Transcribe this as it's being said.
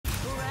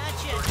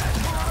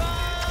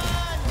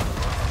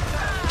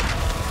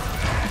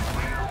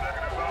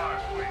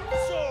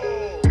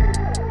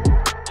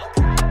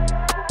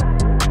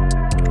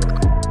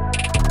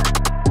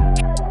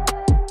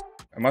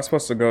Am I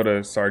supposed to go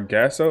to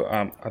Sargasso?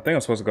 I think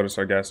I'm supposed to go to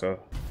Sargasso.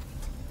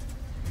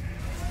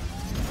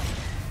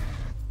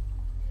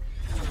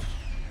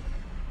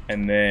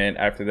 And then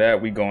after that,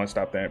 we go and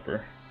stop the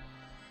Emperor.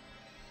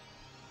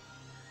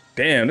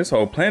 Damn, this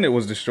whole planet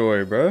was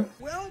destroyed, bro.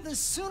 Well, the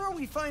sooner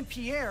we find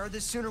Pierre, the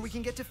sooner we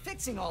can get to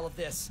fixing all of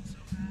this.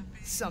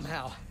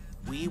 Somehow.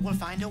 We will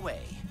find a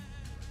way,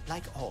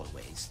 like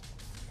always.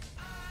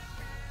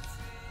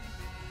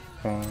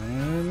 Oh,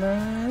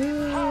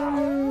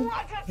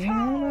 what a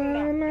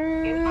town!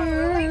 In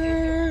other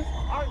regions,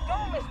 our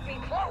dome must be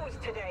closed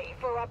today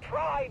for a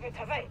private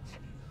event.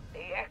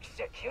 The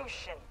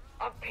execution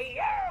of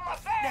Pierre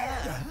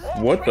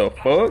Lefebvre. What the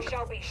fuck?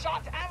 Shall be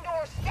shot and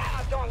or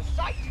stabbed on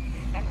sight.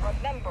 And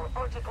remember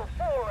Article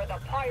 4 of the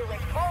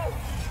Pirate Code.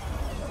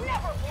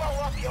 Never blow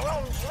up your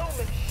own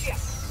bloomin' ship.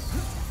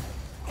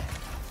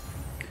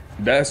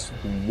 That's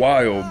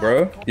wild,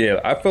 bro. Yeah,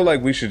 I feel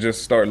like we should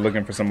just start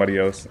looking for somebody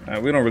else.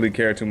 We don't really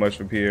care too much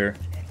for Pierre.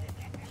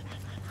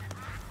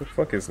 Who the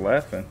fuck is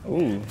laughing?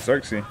 Ooh,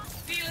 Xerxes.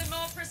 Feeling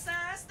more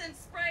precise than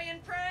spray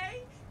and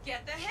pray?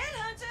 Get the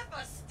headhunter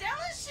for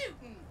stellar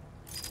shooting.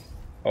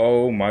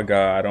 Oh my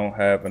god, I don't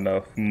have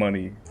enough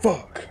money.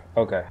 Fuck.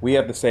 Okay, we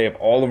have to save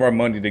all of our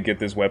money to get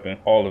this weapon.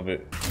 All of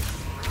it.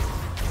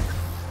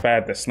 If I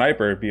had the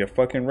sniper, it'd be a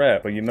fucking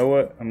wrap. But you know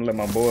what? I'm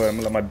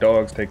gonna let my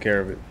dogs take care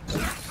of it.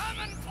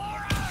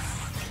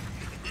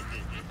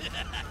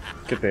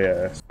 Get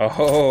their ass.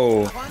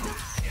 Oh.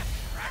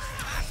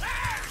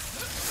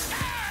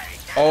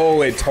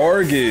 Oh, it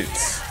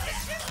targets.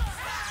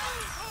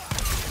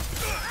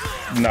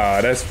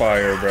 Nah, that's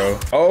fire, bro.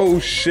 Oh,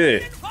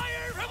 shit.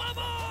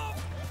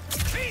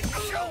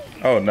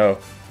 Oh, no.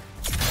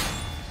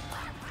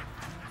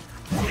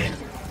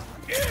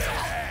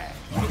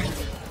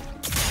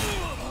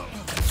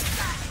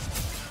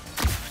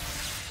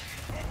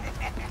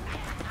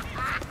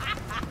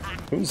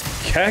 Who's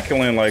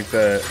cackling like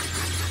that?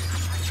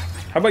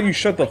 How about you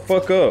shut the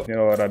fuck up? You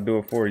know what? I'll do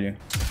it for you.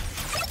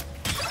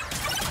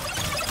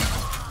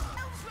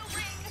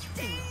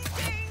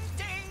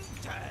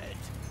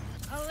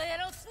 A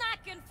little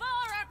snacking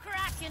for a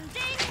cracking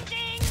ding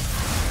ding.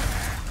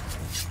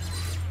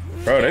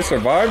 Bro, they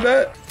survived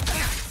that?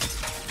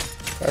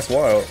 That's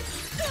wild.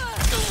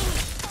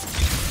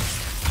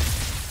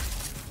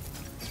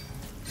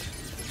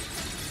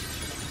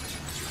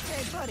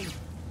 Hey, buddy.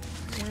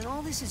 When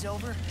all this is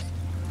over,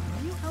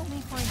 will you help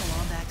me find the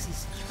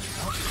Lombaxes?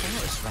 Of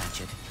course,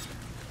 Ratchet.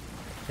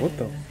 What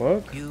the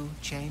fuck? You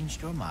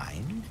changed your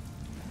mind?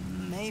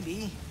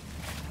 Maybe.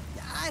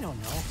 I don't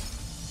know.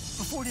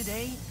 Before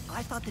today,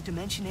 I thought the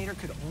Dimensionator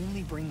could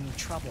only bring me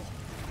trouble.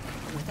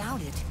 Without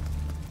it,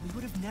 we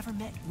would have never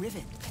met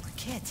Rivet or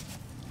Kit.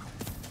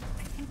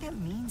 I think that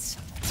means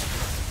something.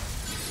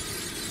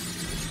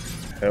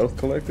 Health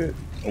collected?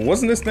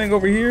 Wasn't this thing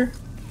over here?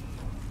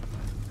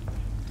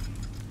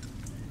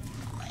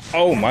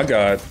 Oh my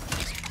god.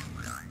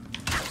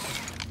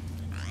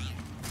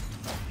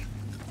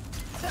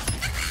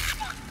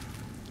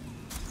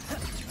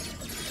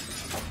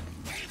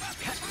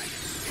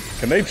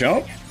 Can they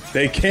jump?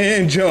 They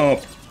can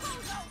jump.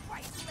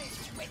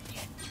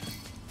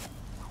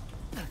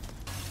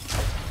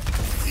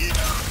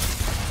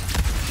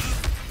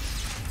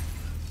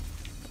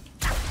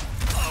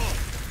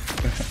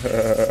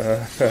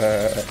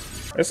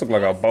 This looks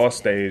like a boss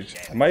stage.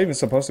 Am I even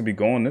supposed to be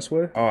going this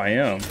way? Oh, I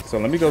am. So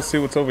let me go see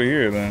what's over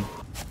here then.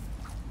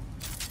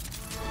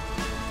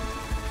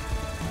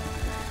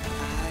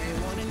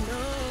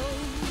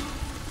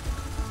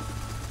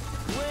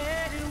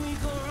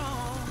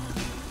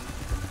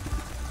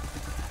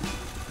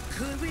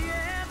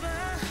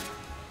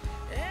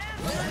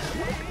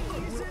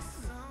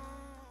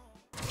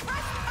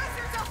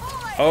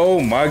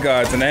 Oh my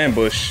god, it's an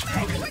ambush.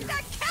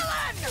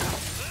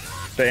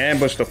 They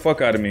ambushed the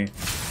fuck out of me.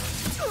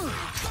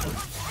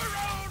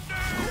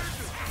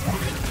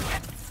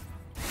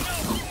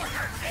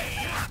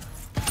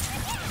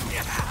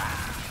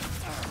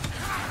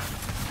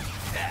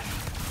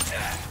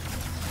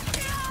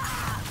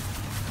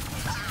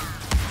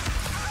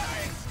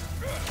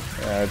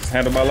 I just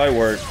handled my light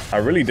work. I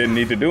really didn't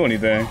need to do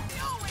anything.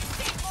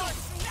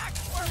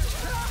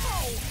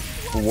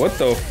 What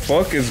the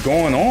fuck is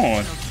going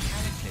on?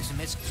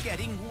 It's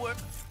getting worse.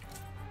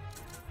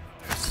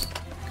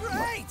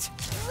 Great!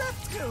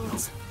 Rift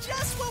goons!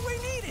 Just what we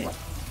needed!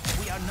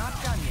 We are not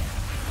done yet.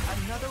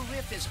 Another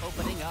rift is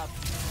opening up.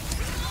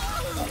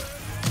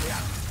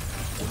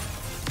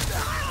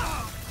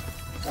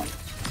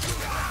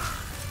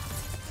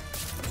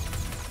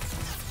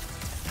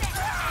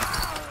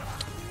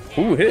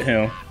 Who hit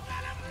him?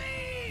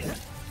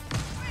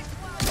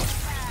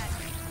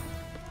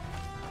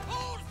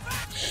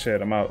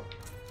 Shit, I'm out.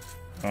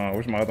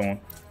 Where's my other one?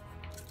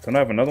 Don't I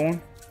have another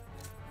one?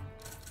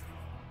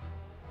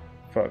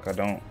 Fuck, I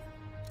don't.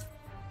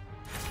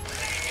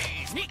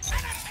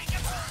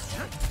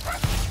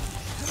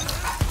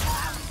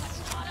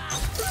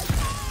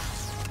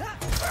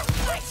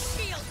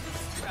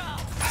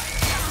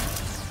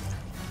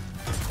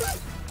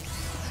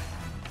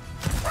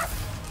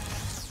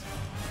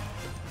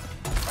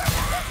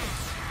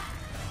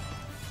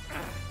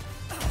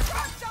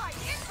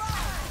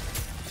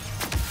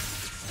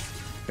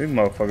 These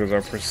motherfuckers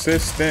are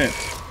persistent.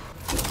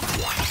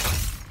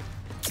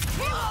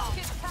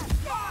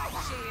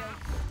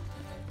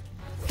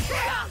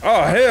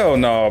 Oh, hell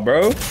no,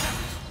 bro.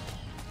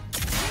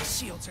 These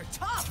shields are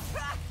tough.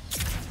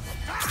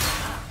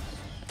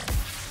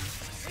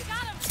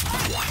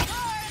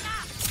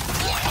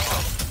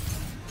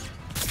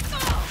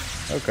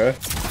 Okay.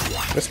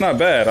 That's not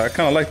bad. I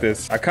kind of like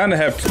this. I kind of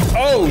have to.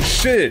 Oh,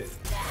 shit.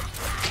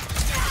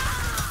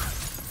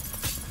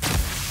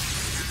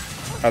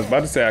 I was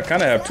about to say, I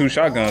kind of have 2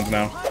 shotguns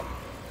now.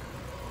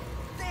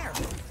 There,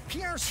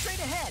 Pierre, straight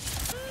ahead.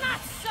 Not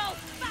so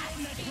fast,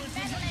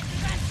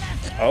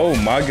 meddling. Oh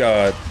my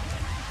god.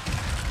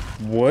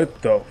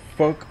 What the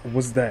fuck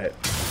was that?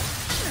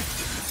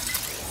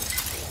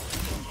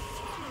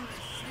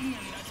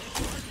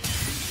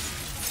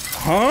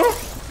 Huh?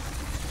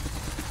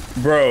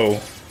 Bro.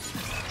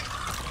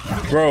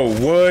 Bro,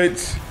 what?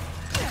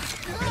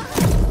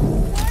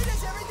 Why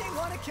does everything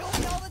want to kill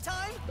me all the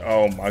time?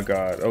 Oh my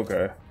god,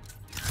 okay.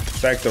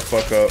 Back the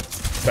fuck up.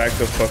 Back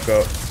the fuck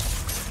up.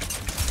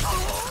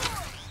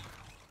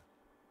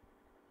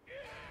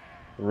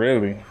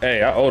 Really?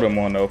 Hey, I owed them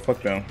one though.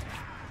 Fuck them.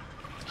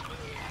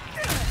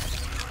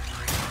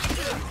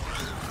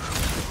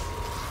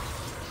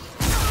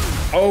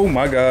 Oh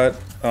my god.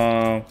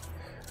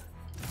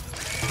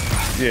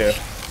 Yeah.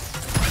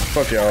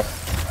 Fuck y'all.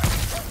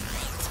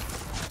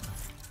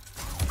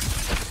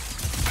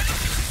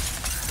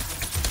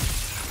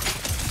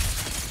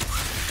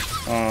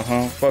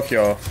 Fuck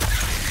y'all.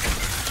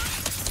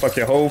 Fuck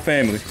your whole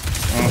family.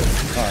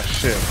 Oh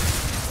shit.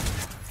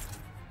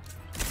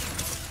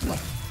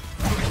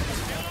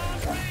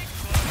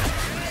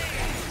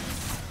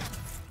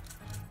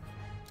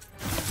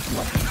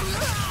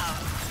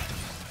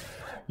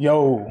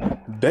 Yo,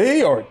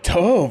 they are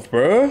tough,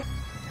 bruh.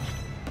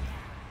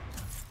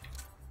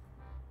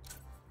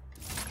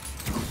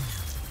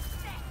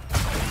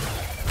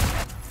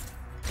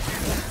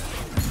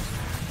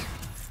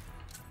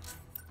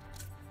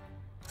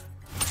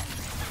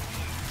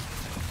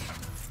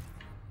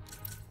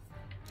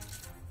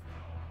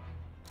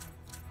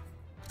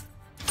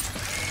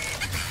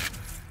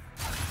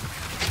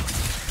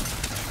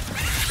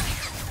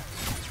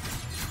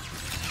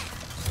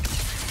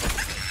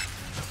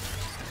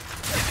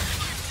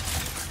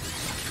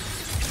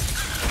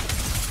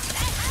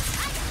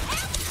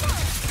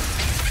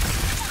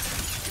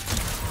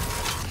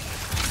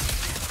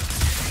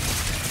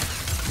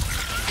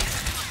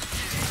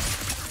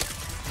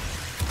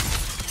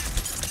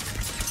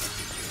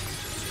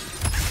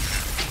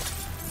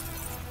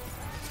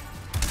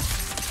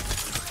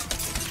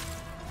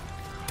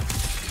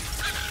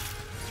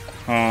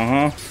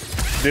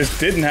 This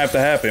didn't have to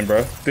happen,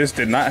 bro. This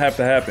did not have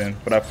to happen,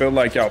 but I feel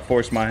like y'all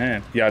forced my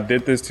hand. Y'all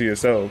did this to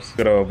yourselves.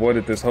 Could have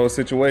avoided this whole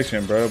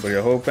situation, bro, but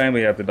your whole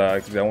family have to die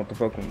because y'all want to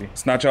fuck with me.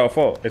 It's not y'all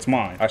fault. It's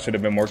mine. I should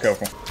have been more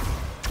careful.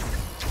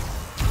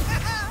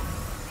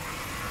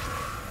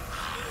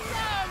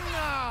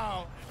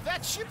 No!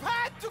 That ship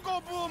had to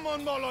go boom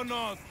on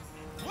Molonot.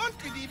 One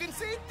could even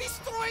say it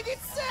destroyed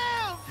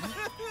itself.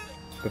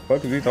 The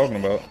fuck is he talking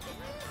about?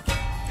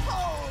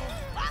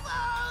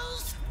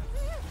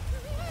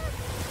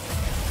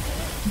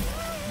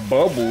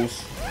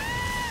 Bubbles.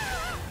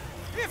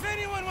 If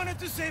anyone wanted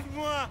to save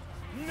moi,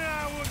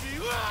 now would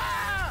be.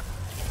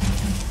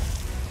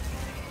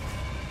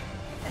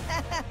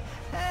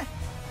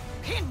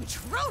 Hinge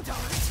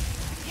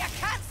Rodart! You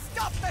can't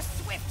stop the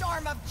swift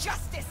arm of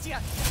justice, you.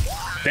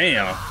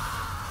 Damn.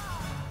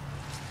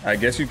 I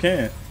guess you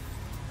can.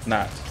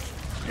 Not.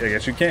 I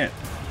guess you can't.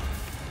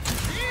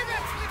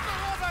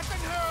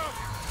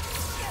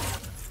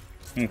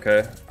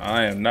 Okay.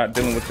 I am not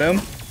dealing with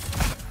them.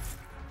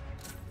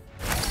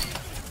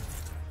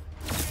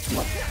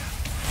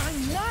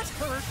 I'm not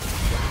hurt.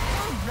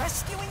 I'm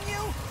rescuing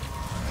you.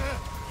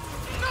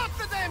 Not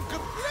that I'm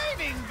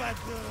complaining, but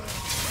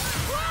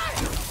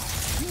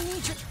We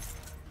need your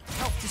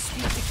help to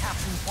speak to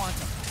Captain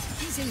Quantum.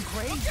 He's in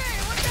grade. okay,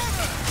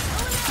 whatever.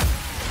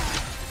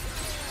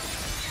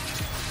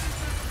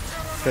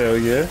 Hell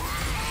yeah.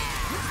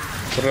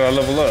 What did I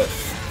level up?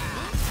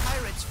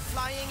 Pirates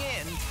flying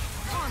in.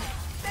 On it.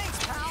 Thanks,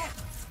 pal.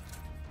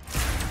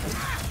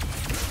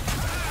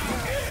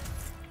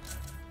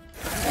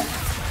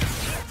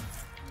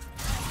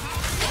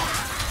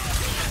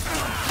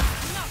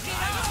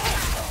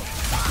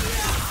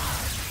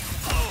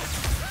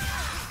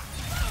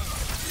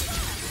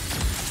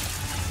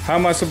 How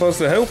am I supposed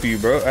to help you,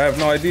 bro? I have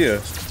no idea.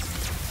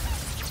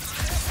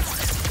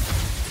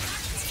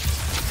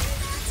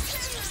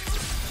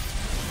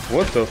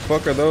 What the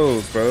fuck are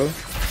those, bro?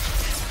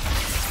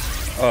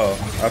 Oh,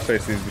 I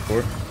faced these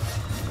before.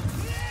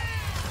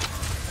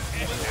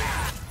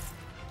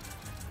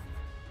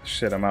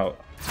 Shit, I'm out.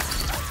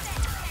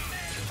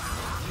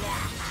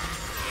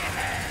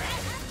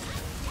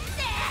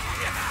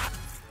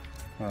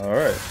 All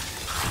right.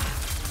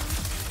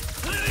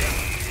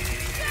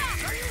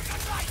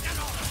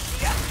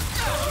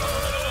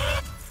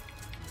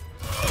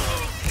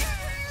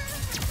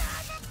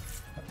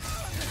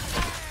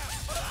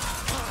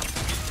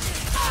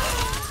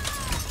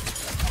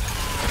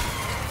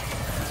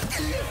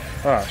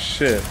 Ah,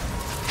 shit.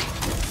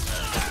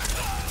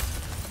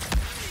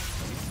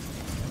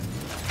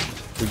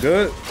 We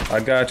good? I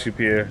got you,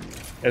 Pierre.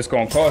 It's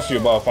gonna cost you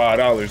about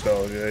 $5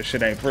 though. That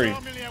shit ain't free.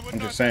 I'm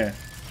just saying.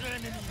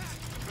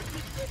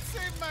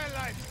 Saved my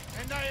life,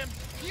 and I am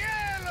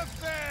Pierre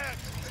Lefebvre,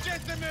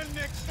 gentleman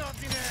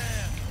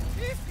extraordinaire.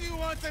 If you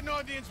want an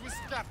audience with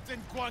Captain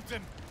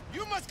Quantum,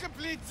 you must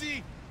complete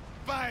the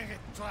pirate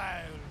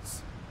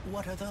trials.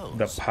 What are those?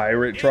 The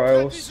pirate A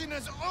trials? tradition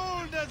as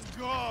old as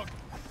Grog,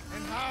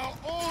 and how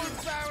old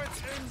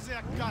pirates earn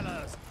their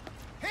colors.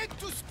 Head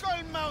to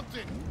Skull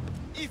Mountain.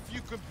 If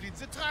you complete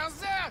the trials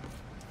there,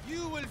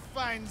 you will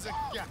find the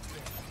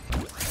captain.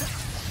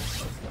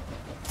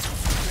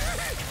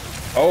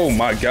 Oh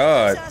my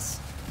god.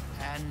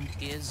 And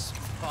is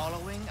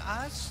following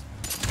us?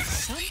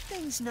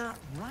 Something's not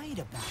right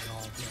about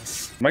all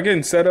this. Am I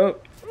getting set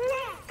up?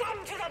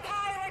 Welcome to the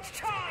pirate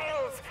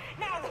trials.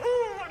 Now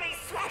who will be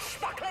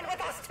swashbuckling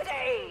with us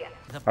today?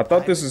 The I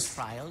thought this pirate is-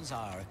 trials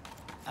are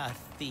a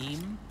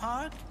theme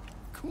park?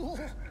 Cool.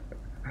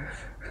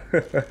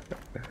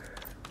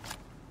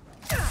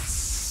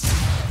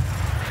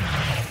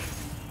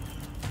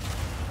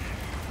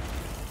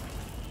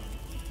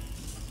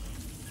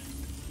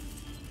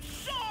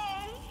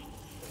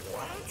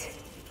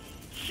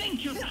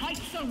 Think your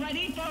kites are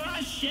ready for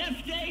a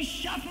shift-day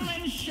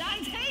shuffling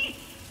shanty?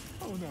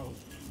 Oh no.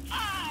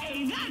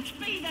 Aye, that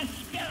be the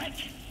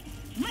spirit.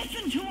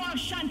 Listen to our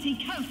shanty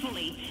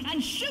carefully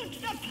and shoot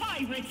the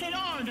pirates in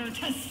order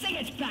to sing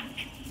it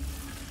back.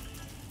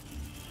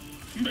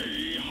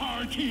 Me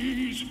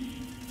hearties,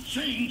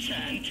 sing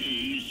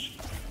shanties.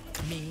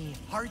 Me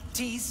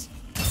hearties,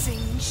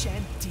 sing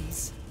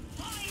shanties.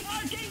 Fine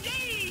work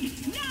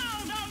indeed!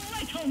 Now the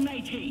little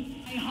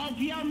matey. I hope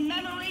your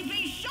memory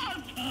be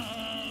sharp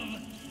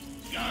of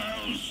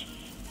girls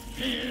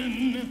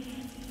in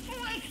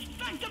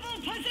respectable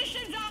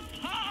positions of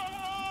power.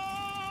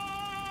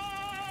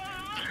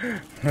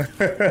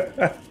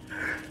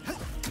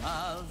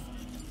 Of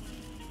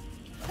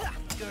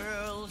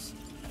girls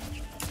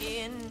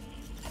in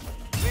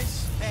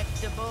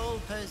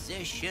respectable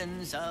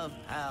positions of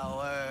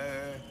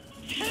power.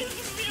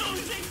 Tis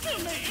music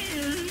to the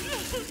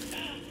ears.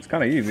 It's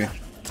kind of easy.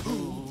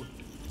 Who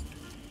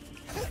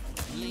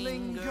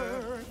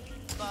linger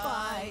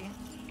by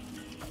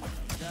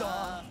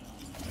the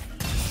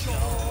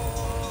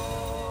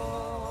shore.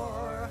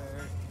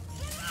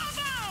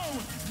 Bravo!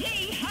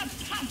 Ye have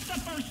passed the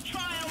first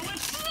trial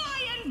with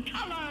flying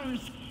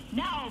colors.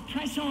 Now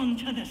press on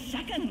to the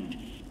second.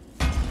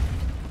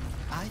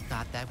 I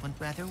thought that went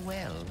rather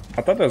well.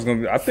 I thought that was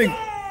gonna be. I think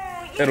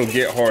it'll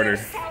get harder.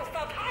 Yourself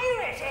a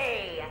pirate,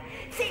 eh?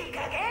 Think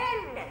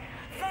again.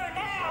 For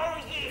now,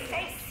 ye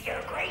face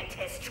your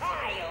greatest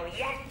trial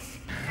yet.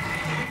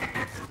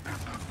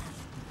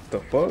 The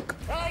fuck?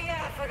 Oh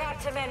yeah, I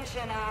forgot to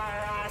mention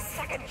our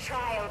second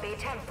trial be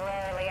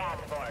temporarily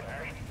out of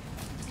order.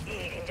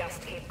 You can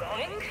just keep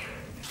going.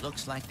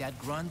 Looks like that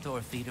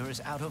Grunthor feeder is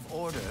out of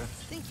order.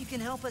 Think you can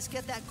help us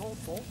get that gold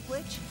bolt,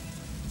 Glitch?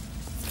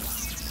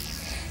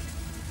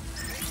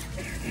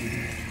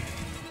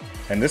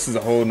 And this is a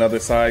whole nother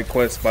side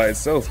quest by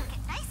itself. Take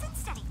it nice and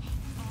steady.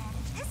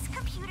 And this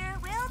computer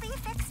will be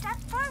fixed up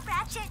for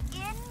Ratchet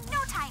in no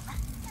time.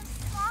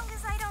 As long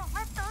as I don't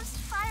let those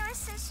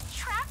viruses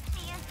trap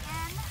me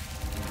again.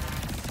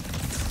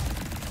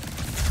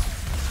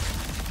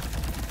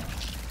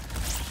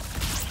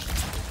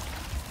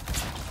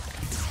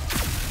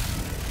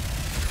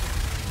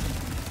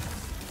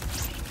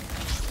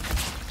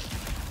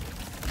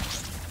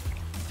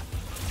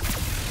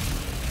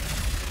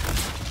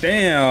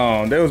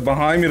 Damn, they was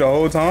behind me the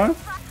whole time? But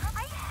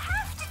I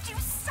have to do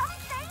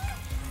something.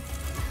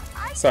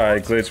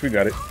 Sorry, Glitch, we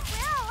got it.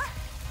 Well,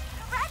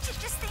 Ratchet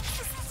just thinks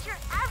this is your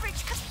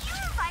average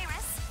computer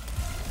virus.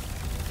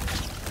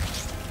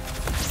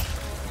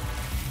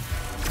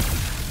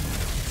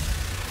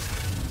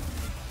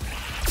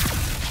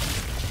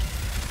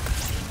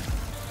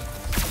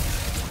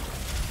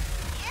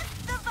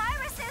 If the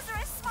viruses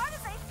are as smart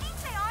as I think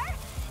they are,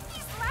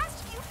 these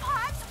last few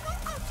pods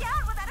won't go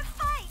down without a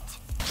fight.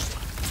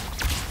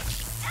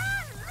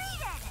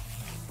 Deleted!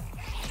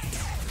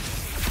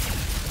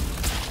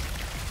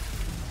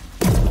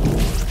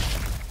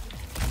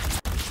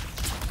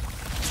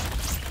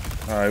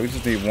 Alright, we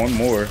just need one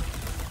more.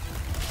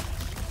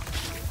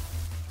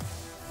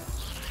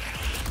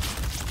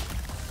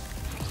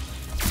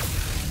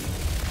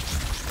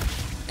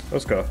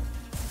 Let's go.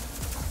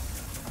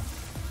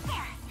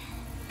 There.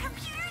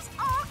 Computer's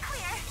all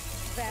clear.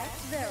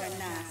 That's very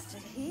nice to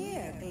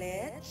hear,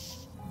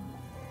 Glitch.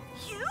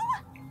 You?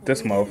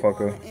 This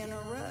motherfucker.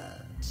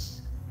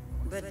 Interrupt.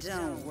 But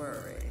don't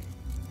worry.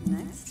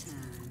 Next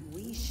time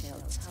we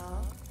shall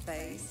talk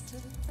face to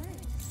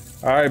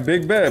face. Alright,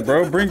 big bet,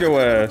 bro. Bring your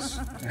ass.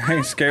 I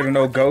ain't scared of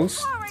no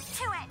ghost. Forward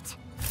to it.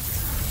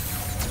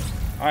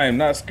 I am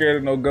not scared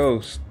of no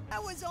ghost.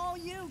 That was all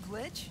you,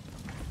 Glitch.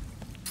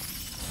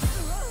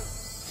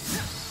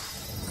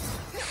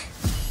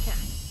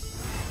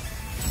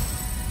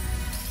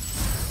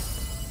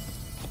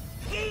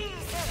 Ye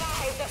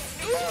survived the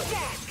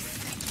Screwjacks.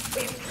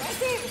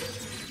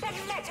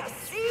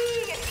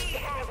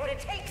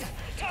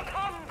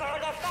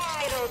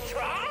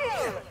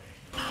 hell!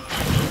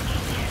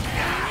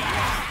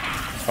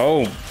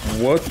 Oh,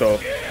 what the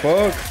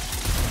fuck?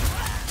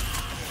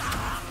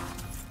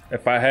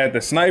 If I had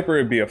the sniper,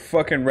 it'd be a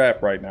fucking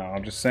rap right now.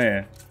 I'm just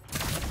saying.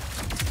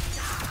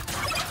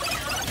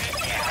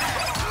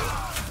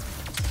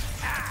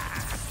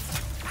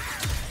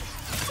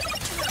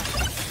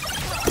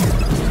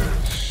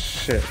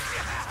 Shit.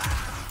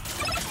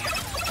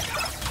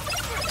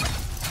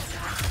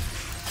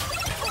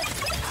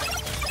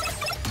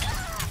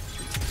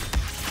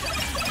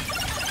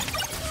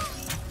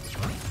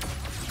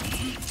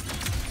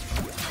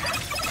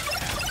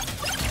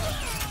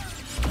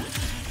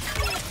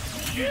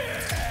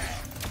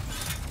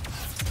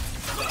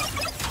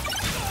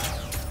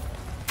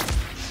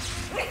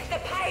 With the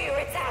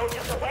pirates out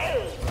of the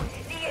way,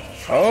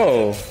 the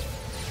Oh.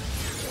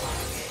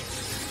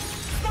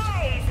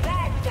 spies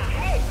land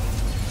ahead.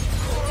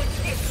 Could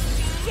this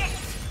be it?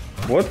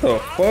 What the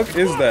fuck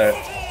is that?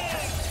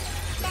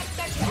 Let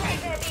the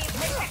treasure be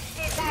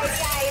protected by the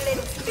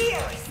island's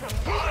fearsome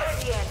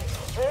guardian.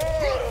 Oh.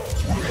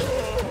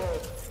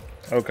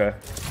 Okay.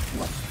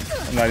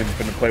 I'm not even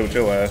gonna play with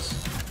your ass.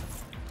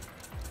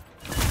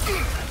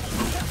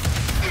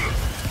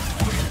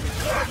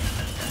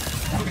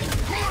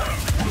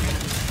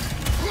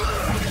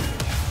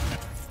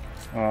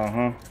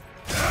 Uh-huh.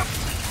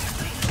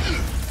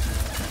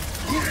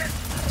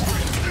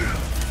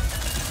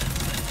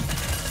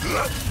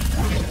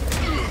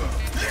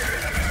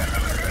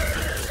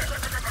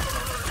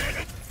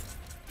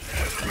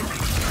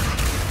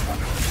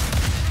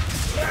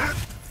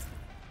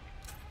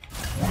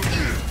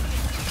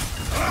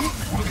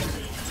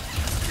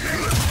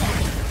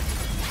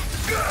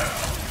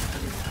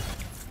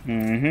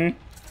 Mm-hmm.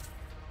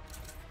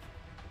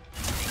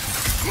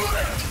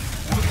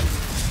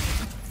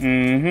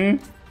 Mm-hmm.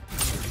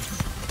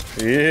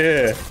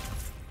 Yeah.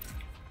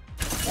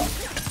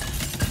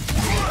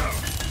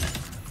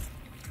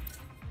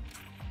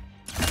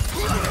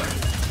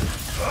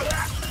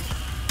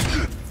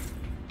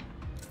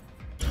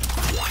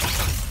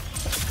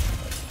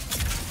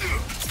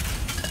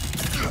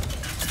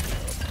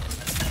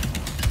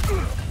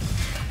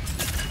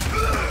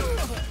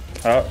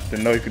 Oh,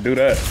 didn't know you could do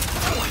that.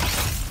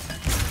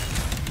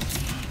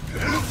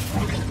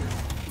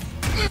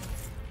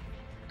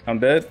 I'm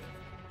dead.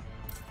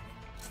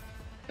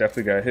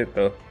 Definitely got hit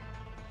though.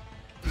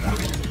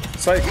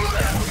 Psych.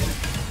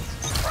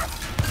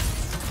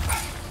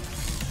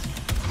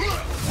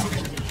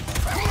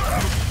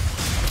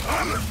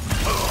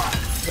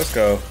 Let's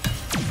go.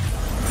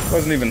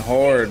 Wasn't even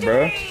hard,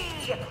 bro.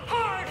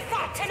 Hard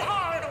fought and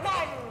hard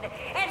won,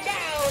 and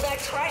now the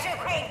treasure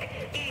crank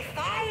be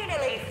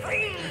finally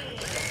free.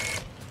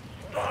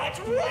 But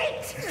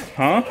wait!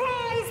 Huh?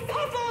 Surprise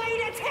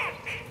Puffoid attack!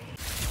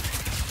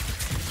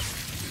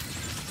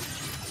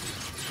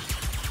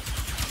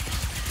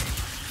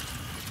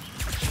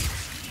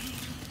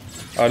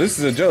 Oh, this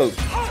is a joke.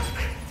 Hark!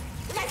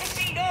 Let it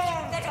be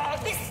known that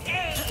on this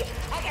day,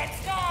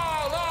 against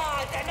all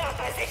odds and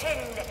opposition,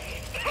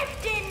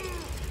 Captain...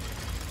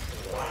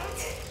 What?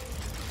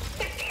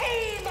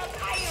 Became a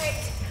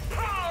pirate,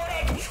 proud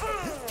and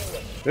true!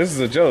 This is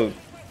a joke.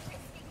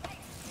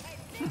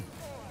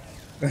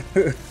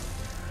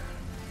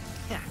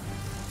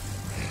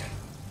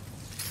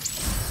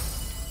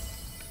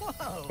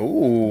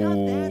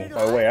 Ooh.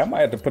 Oh wait, I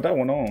might have to put that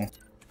one on.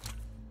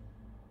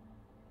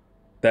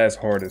 That's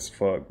hard as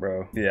fuck,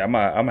 bro. Yeah, I'm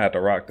gonna have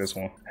to rock this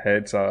one.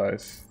 Head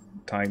size,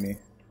 tiny.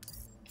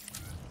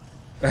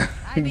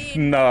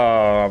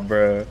 Nah,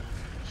 bro.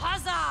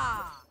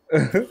 Huzzah!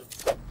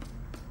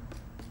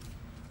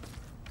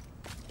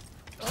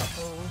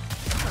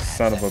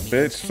 Son of a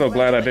bitch. So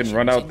glad I didn't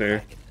run out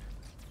there.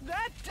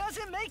 That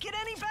doesn't make it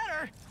any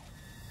better.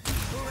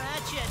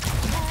 Ratchet,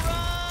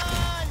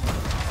 run!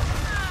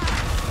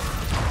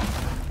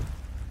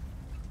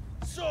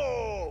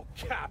 So,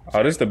 Captain.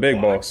 Oh, this is the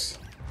big boss.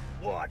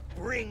 What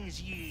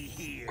brings ye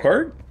here?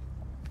 Kurt?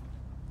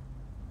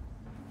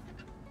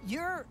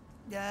 You're,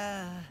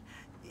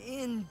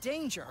 in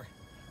danger.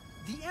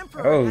 The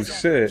Emperor Oh, has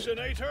shit.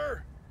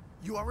 Senator?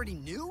 You already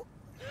knew?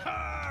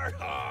 Har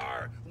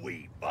har!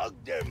 We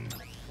bugged him.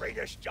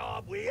 Greatest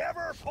job we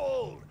ever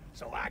pulled.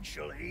 So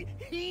actually,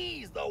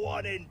 he's the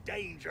one in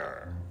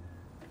danger.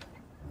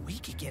 We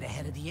could get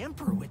ahead of the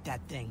Emperor with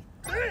that thing.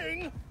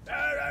 Thing?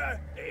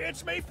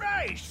 It's me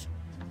face.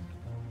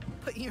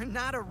 But you're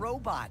not a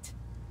robot.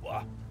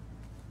 What?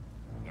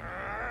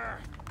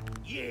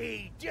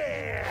 Ye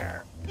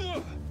dare!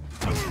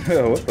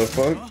 What the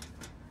fuck?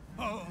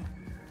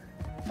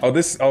 Oh,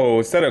 this. Oh,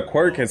 instead of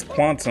quirk, it's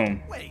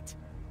quantum. Wait,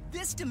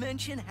 this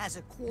dimension has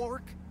a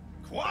quark?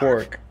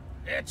 Quark.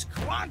 It's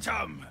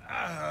quantum!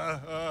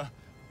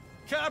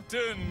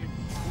 Captain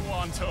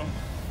Quantum.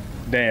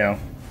 Damn.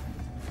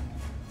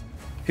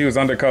 He was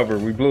undercover.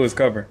 We blew his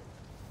cover.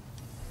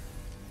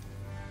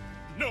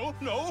 No,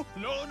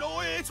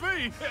 it's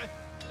me.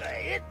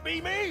 It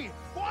be me!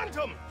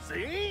 Quantum!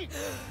 See?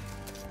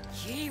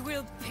 He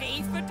will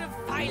pay for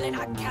defiling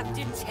our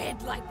captain's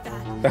head like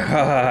that.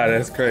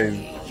 That's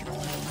crazy.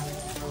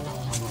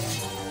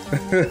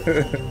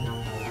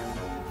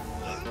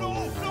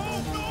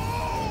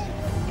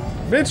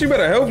 Bitch, you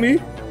better help me.